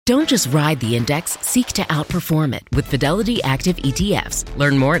Don't just ride the index, seek to outperform it with Fidelity Active ETFs.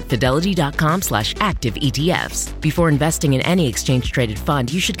 Learn more at fidelity.com/active ETFs. Before investing in any exchange-traded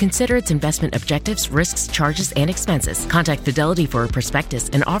fund, you should consider its investment objectives, risks, charges, and expenses. Contact Fidelity for a prospectus,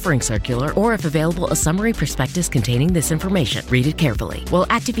 an offering circular, or if available, a summary prospectus containing this information. Read it carefully. While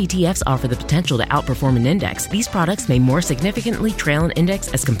active ETFs offer the potential to outperform an index, these products may more significantly trail an index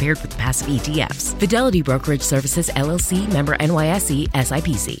as compared with passive ETFs. Fidelity Brokerage Services, LLC, member NYSE,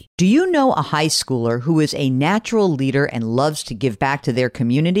 SIPC. Do you know a high schooler who is a natural leader and loves to give back to their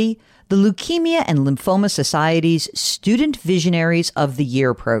community? The Leukemia and Lymphoma Society's Student Visionaries of the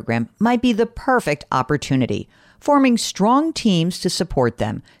Year program might be the perfect opportunity. Forming strong teams to support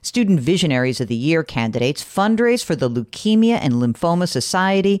them, Student Visionaries of the Year candidates fundraise for the Leukemia and Lymphoma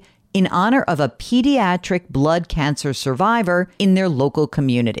Society in honor of a pediatric blood cancer survivor in their local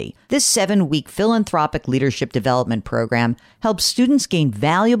community. This 7-week philanthropic leadership development program helps students gain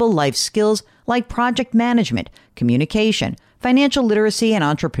valuable life skills like project management, communication, financial literacy, and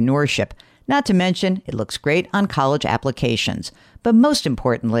entrepreneurship. Not to mention, it looks great on college applications. But most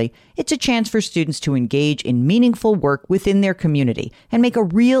importantly, it's a chance for students to engage in meaningful work within their community and make a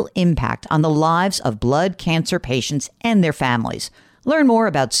real impact on the lives of blood cancer patients and their families. Learn more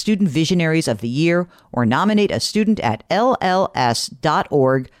about Student Visionaries of the Year or nominate a student at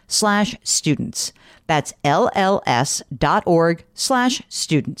lls.org/students. That's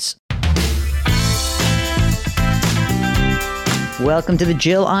lls.org/students. Welcome to the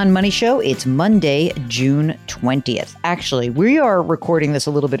Jill on Money Show. It's Monday, June 20th. Actually, we are recording this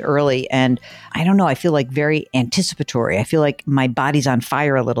a little bit early, and I don't know, I feel like very anticipatory. I feel like my body's on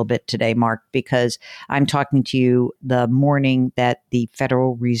fire a little bit today, Mark, because I'm talking to you the morning that the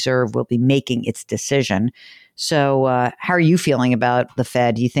Federal Reserve will be making its decision. So how are you feeling about the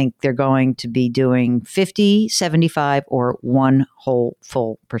Fed? Do you think they're going to be doing 50, 75, or one whole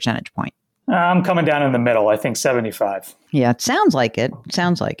full percentage point? I'm coming down in the middle. I think 75. Yeah, it sounds like it.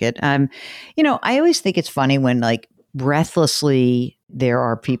 I always think it's funny when like breathlessly there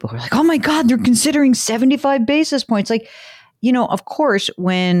are people who are like, oh my God, they're considering 75 basis points. Like, of course,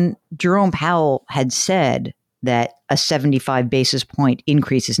 when Jerome Powell had said that a 75 basis point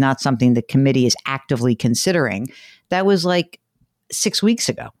increase is not something the committee is actively considering, that was like 6 weeks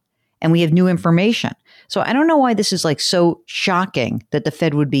ago. And we have new information. So I don't know why this is like so shocking that the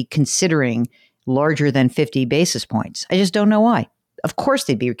Fed would be considering larger than 50 basis points. I just don't know why. Of course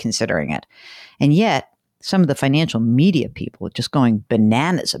they'd be considering it. And yet some of the financial media people are just going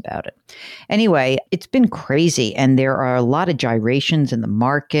bananas about it. Anyway, it's been crazy and there are a lot of gyrations in the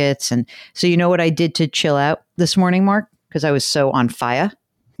markets. And so you know what I did to chill out this morning, Mark? Because I was so on fire.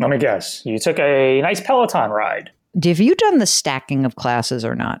 Let me guess. You took a nice Peloton ride. Have you done the stacking of classes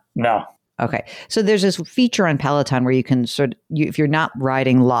or not? No. Okay. So there's this feature on Peloton where you can if you're not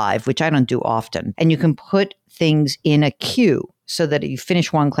riding live, which I don't do often, and you can put things in a queue so that if you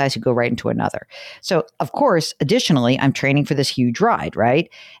finish one class, you go right into another. So of course, additionally, I'm training for this huge ride, right?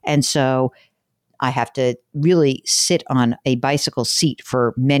 And so I have to really sit on a bicycle seat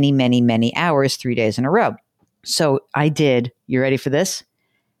for many, many, many hours, 3 days in a row. So I did, you ready for this?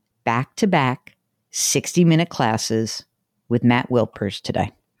 Back-to-back 60-minute classes with Matt Wilpers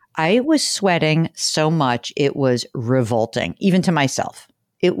today. I was sweating so much, it was revolting, even to myself.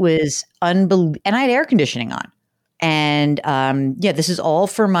 It was unbelievable. And I had air conditioning on. And this is all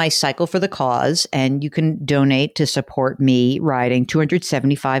for my Cycle for the Cause. And you can donate to support me riding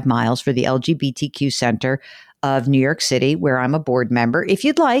 275 miles for the LGBTQ Center of New York City, where I'm a board member. If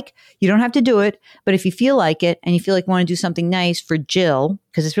you'd like, you don't have to do it. But if you feel like it and you feel like you want to do something nice for Jill,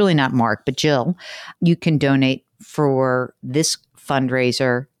 because it's really not Mark, but Jill, you can donate for this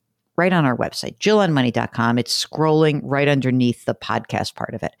fundraiser right on our website, jillonmoney.com. It's scrolling right underneath the podcast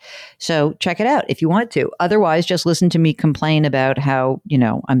part of it. So check it out if you want to. Otherwise, just listen to me complain about how,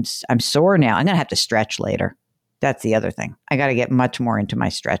 I'm sore now. I'm going to have to stretch later. That's the other thing. I got to get much more into my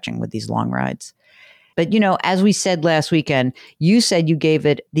stretching with these long rides. But, as we said last weekend, you said you gave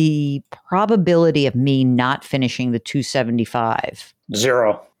it the probability of me not finishing the 275.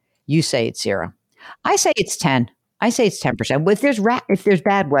 0. You say it's 0. I say it's 10. I say it's 10%. But if there's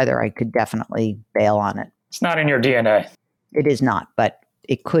bad weather, I could definitely bail on it. It's not in your DNA. It is not, but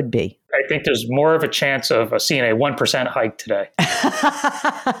it could be. I think there's more of a chance of seeing a 1% hike today.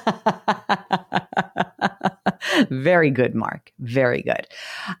 Very good, Mark. Very good.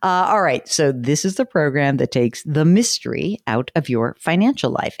 All right. So this is the program that takes the mystery out of your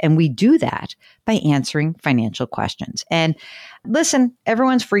financial life. And we do that by answering financial questions. And listen,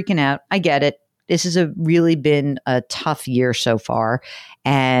 everyone's freaking out. I get it. This has really been a tough year so far,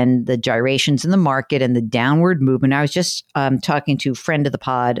 and the gyrations in the market and the downward movement. I was just talking to a friend of the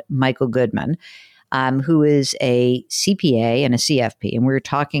pod, Michael Goodman, who is a CPA and a CFP, and we were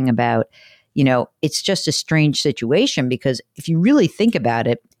talking about, it's just a strange situation because if you really think about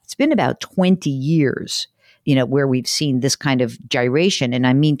it, it's been about 20 years where we've seen this kind of gyration. And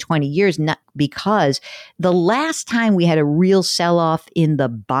I mean 20 years, not because the last time we had a real sell-off in the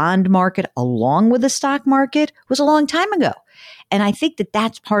bond market along with the stock market was a long time ago. And I think that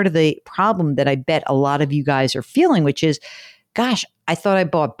that's part of the problem that I bet a lot of you guys are feeling, which is, gosh, I thought I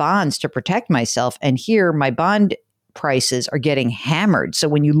bought bonds to protect myself. And here my bond prices are getting hammered. So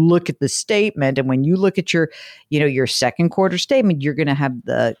when you look at the statement and when you look at your second quarter statement, you're going to have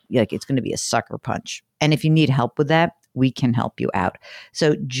it's going to be a sucker punch. And if you need help with that, we can help you out.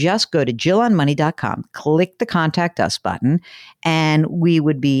 So just go to JillOnMoney.com, click the contact us button, and we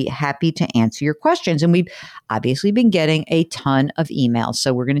would be happy to answer your questions. And we've obviously been getting a ton of emails.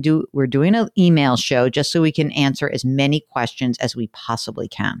 So we're doing an email show just so we can answer as many questions as we possibly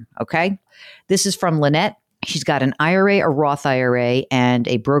can. Okay. This is from Lynette. She's got an IRA, a Roth IRA, and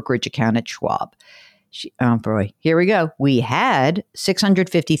a brokerage account at Schwab. Oh boy, here we go. We had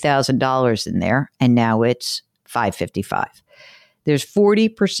 $650,000 in there, and now it's $555,000. There's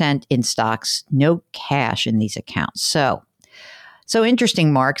 40% in stocks, no cash in these accounts. So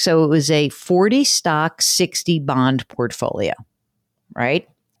interesting, Mark. So it was a 40 stock, 60 bond portfolio, right?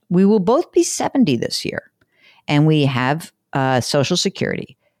 We will both be 70 this year, and we have Social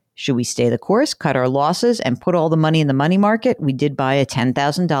Security. Should we stay the course, cut our losses, and put all the money in the money market? We did buy a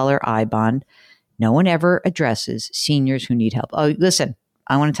 $10,000 I bond. No one ever addresses seniors who need help. Oh, listen,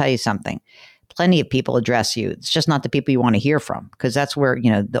 I want to tell you something. Plenty of people address you. It's just not the people you want to hear from, because that's where,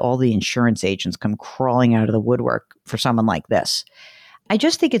 all the insurance agents come crawling out of the woodwork for someone like this. I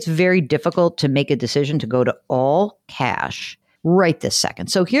just think it's very difficult to make a decision to go to all cash right this second.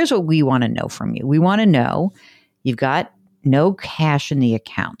 So here's what we want to know from you. We want to know you've got no cash in the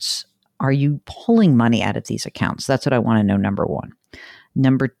accounts. Are you pulling money out of these accounts? That's what I want to know, number one.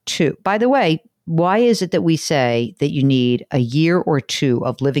 Number two, by the way, why is it that we say that you need a year or two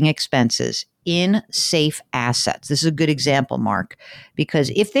of living expenses in safe assets? This is a good example, Mark,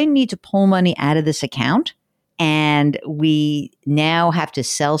 because if they need to pull money out of this account and we now have to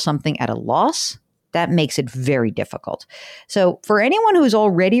sell something at a loss, that makes it very difficult. So for anyone who's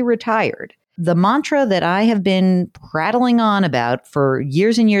already retired, the mantra that I have been prattling on about for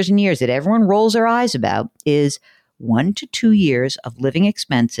years and years and years that everyone rolls their eyes about is 1 to 2 years of living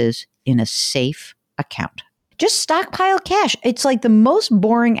expenses in a safe account. Just stockpile cash. It's like the most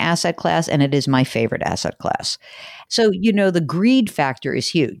boring asset class, and it is my favorite asset class. So, the greed factor is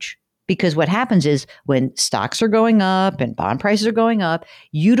huge, because what happens is when stocks are going up and bond prices are going up,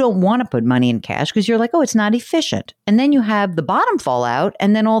 you don't want to put money in cash because you're like, oh, it's not efficient. And then you have the bottom fall out,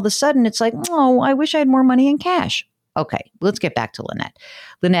 and then all of a sudden it's like, oh, I wish I had more money in cash. Okay, let's get back to Lynette.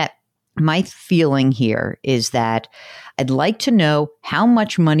 Lynette, my feeling here is that I'd like to know how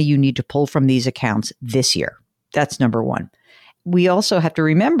much money you need to pull from these accounts this year. That's number one. We also have to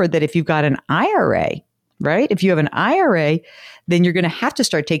remember that if you've got an IRA, right? If you have an IRA, then you're going to have to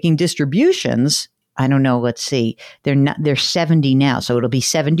start taking distributions. I don't know. Let's see. They're 70 now, so it'll be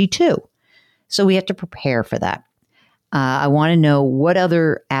 72. So we have to prepare for that. I want to know what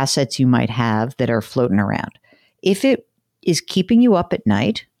other assets you might have that are floating around. If it is keeping you up at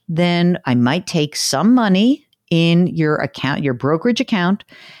night, then I might take some money in your account, your brokerage account,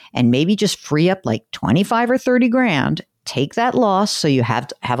 and maybe just free up like 25 or 30 grand. Take that loss. So you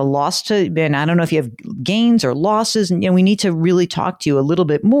have a loss and I don't know if you have gains or losses, and we need to really talk to you a little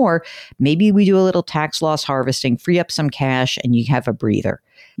bit more. Maybe we do a little tax loss harvesting, free up some cash, and you have a breather.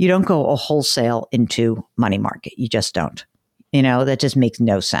 You don't go a wholesale into money market. You just don't. That just makes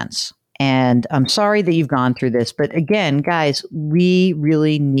no sense. And I'm sorry that you've gone through this, but again, guys, we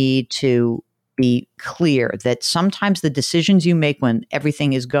really need to be clear that sometimes the decisions you make when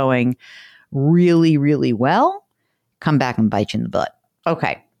everything is going really, really well come back and bite you in the butt.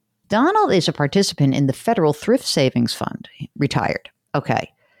 Okay. Donald is a participant in the Federal Thrift Savings Fund, retired.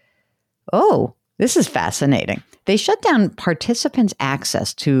 Okay. Oh, this is fascinating. They shut down participants'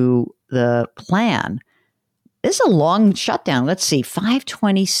 access to the plan. This is a long shutdown. Let's see,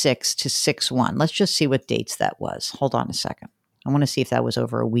 5/26 to 6/1. Let's just see what dates that was. Hold on a second. I want to see if that was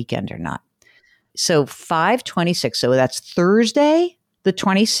over a weekend or not. So 5/26. So that's Thursday, the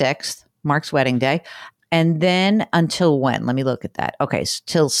 26th, Mark's wedding day. And then until when? Let me look at that. Okay, so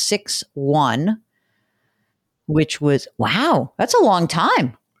till 6/1, which was, wow, that's a long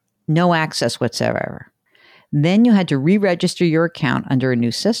time. No access whatsoever. Then you had to re-register your account under a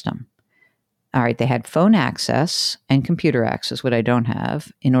new system. All right, they had phone access and computer access, what I don't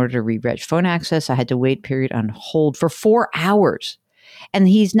have. In order to re-reg phone access, I had to wait period on hold for 4 hours. And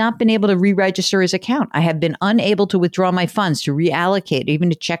he's not been able to re-register his account. I have been unable to withdraw my funds, to reallocate, even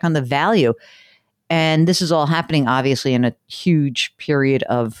to check on the value. And this is all happening, obviously, in a huge period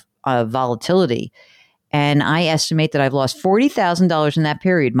of volatility. And I estimate that I've lost $40,000 in that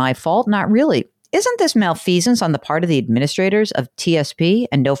period. My fault? Not really. Isn't this malfeasance on the part of the administrators of TSP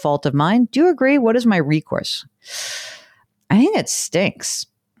and no fault of mine? Do you agree? What is my recourse? I think it stinks.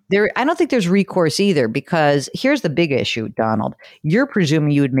 I don't think there's recourse either, because here's the big issue, Donald. You're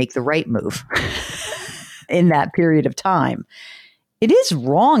presuming you would make the right move in that period of time. It is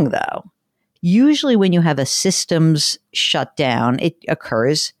wrong, though. Usually when you have a systems shutdown, it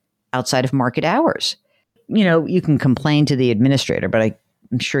occurs outside of market hours. You know, you can complain to the administrator, but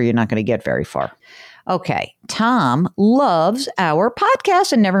I'm sure you're not going to get very far. Okay. Tom loves our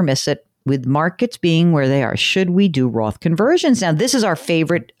podcast and never miss it. With markets being where they are, should we do Roth conversions? Now, this is our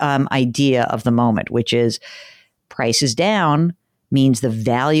favorite idea of the moment, which is prices down means the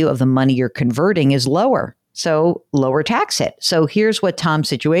value of the money you're converting is lower. So lower tax hit. So here's what Tom's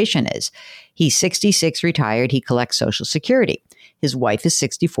situation is. He's 66, retired. He collects Social Security. His wife is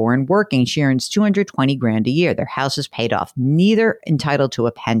 64 and working. She earns $220,000 a year. Their house is paid off. Neither entitled to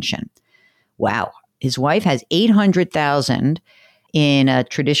a pension. Wow. His wife has $800,000 in a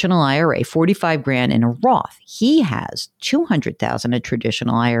traditional IRA, $45,000 in a Roth. He has $200,000 in a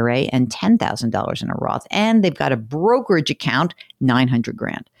traditional IRA and $10,000 in a Roth. And they've got a brokerage account,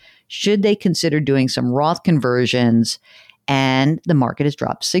 $900,000. Should they consider doing some Roth conversions? And the market has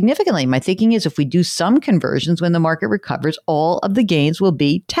dropped significantly. My thinking is if we do some conversions when the market recovers, all of the gains will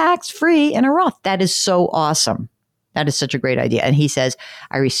be tax-free in a Roth. That is so awesome. That is such a great idea. And he says,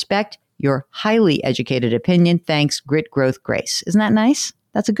 I respect your highly educated opinion. Thanks, Grit, Growth, Grace. Isn't that nice?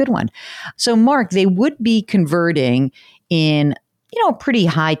 That's a good one. So, Mark, they would be converting in, a pretty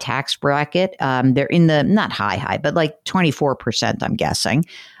high tax bracket. They're in the, not high, but like 24%, I'm guessing.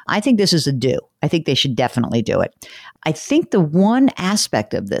 I think this is a do. I think they should definitely do it. I think the one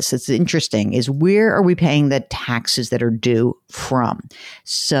aspect of this that's interesting is where are we paying the taxes that are due from?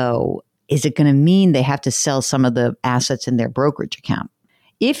 So is it going to mean they have to sell some of the assets in their brokerage account?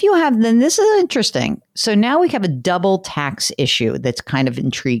 If you have, then this is interesting. So now we have a double tax issue that's kind of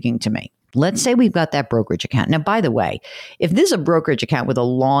intriguing to me. Let's say we've got that brokerage account. Now, by the way, if this is a brokerage account with a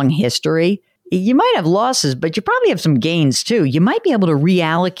long history, you might have losses, but you probably have some gains too. You might be able to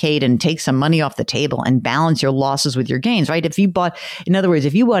reallocate and take some money off the table and balance your losses with your gains, right? If you bought, in other words,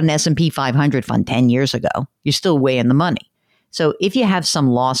 if you bought an S&P 500 fund 10 years ago, you're still way in the money. So if you have some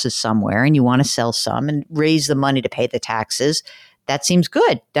losses somewhere and you want to sell some and raise the money to pay the taxes, that seems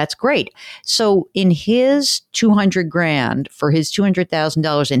good. That's great. So in his $200,000 for his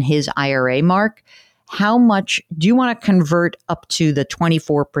 $200,000 in his IRA, Mark, how much do you want to convert up to the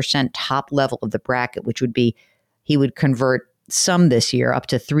 24% top level of the bracket, which would be he would convert some this year up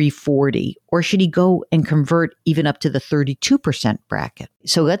to 340, or should he go and convert even up to the 32% bracket?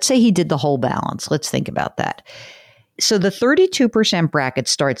 So let's say he did the whole balance. Let's think about that. So the 32% bracket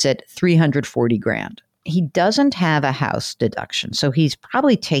starts at $340,000. He doesn't have a house deduction, so he's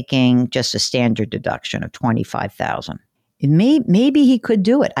probably taking just a standard deduction of $25,000. Maybe he could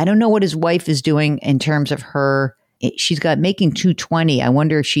do it. I don't know what his wife is doing in terms of her. She's got making $220,000. I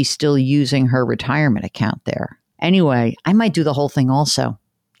wonder if she's still using her retirement account there. Anyway, I might do the whole thing also.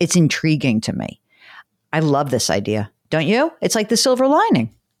 It's intriguing to me. I love this idea. Don't you? It's like the silver lining.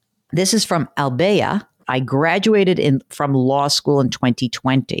 This is from Albea. I graduated from law school in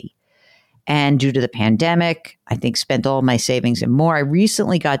 2020. And due to the pandemic, I think spent all my savings and more. I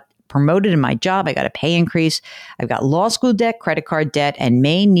recently got promoted in my job. I got a pay increase. I've got law school debt, credit card debt, and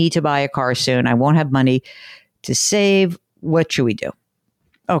may need to buy a car soon. I won't have money to save. What should we do?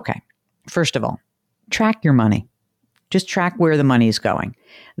 Okay. First of all, track your money. Just track where the money is going.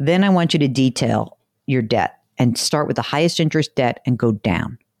 Then I want you to detail your debt and start with the highest interest debt and go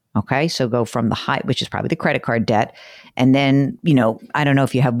down. Okay, so go from the high, which is probably the credit card debt. And then, I don't know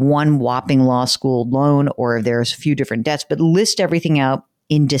if you have one whopping law school loan or if there's a few different debts, but list everything out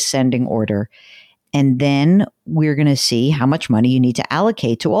in descending order. And then we're going to see how much money you need to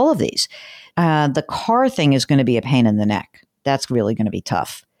allocate to all of these. The car thing is going to be a pain in the neck. That's really going to be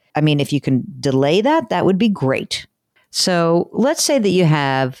tough. I mean, if you can delay that, that would be great. So let's say that you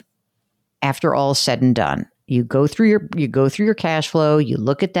have, after all said and done, you go through your cash flow, you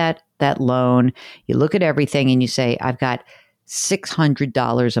look at that loan, you look at everything and you say, I've got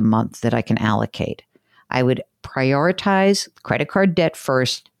 $600 a month that I can allocate. I would prioritize credit card debt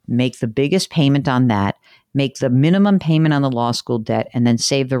first, make the biggest payment on that, make the minimum payment on the law school debt, and then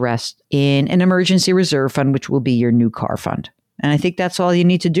save the rest in an emergency reserve fund, which will be your new car fund. And I think that's all you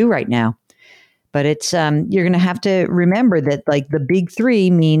need to do right now. But it's you're going to have to remember that like the big three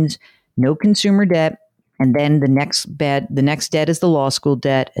means no consumer debt. And then the next debt is the law school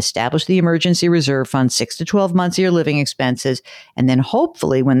debt. Establish the emergency reserve fund, 6 to 12 months of your living expenses. And then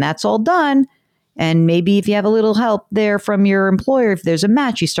hopefully when that's all done, and maybe if you have a little help there from your employer, if there's a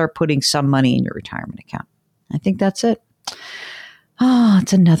match, you start putting some money in your retirement account. I think that's it. Oh,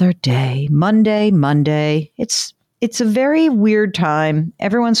 it's another day. Monday. It's a very weird time.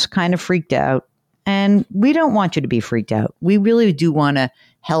 Everyone's kind of freaked out. And we don't want you to be freaked out. We really do want to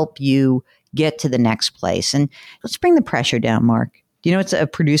help you get to the next place. And let's bring the pressure down, Mark. You know what a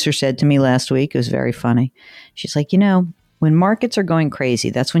producer said to me last week? It was very funny. She's like, when markets are going crazy,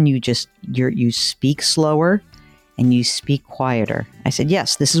 that's when you speak slower and you speak quieter. I said,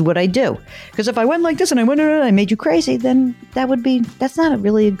 yes, this is what I do. Because if I went like this and I made you crazy, then that's not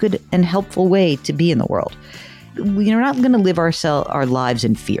really a good and helpful way to be in the world. We're not going to live our lives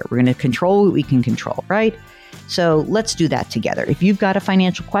in fear. We're going to control what we can control, right? So let's do that together. If you've got a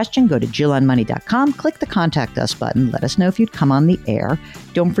financial question, go to JillOnMoney.com, click the Contact Us button. Let us know if you'd come on the air.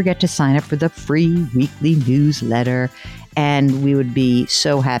 Don't forget to sign up for the free weekly newsletter. And we would be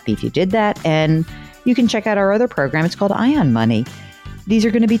so happy if you did that. And you can check out our other program. It's called Eye on Money. These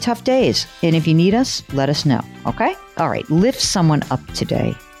are going to be tough days. And if you need us, let us know. Okay? All right. Lift someone up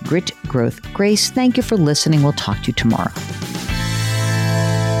today. Grit, growth, grace. Thank you for listening. We'll talk to you tomorrow.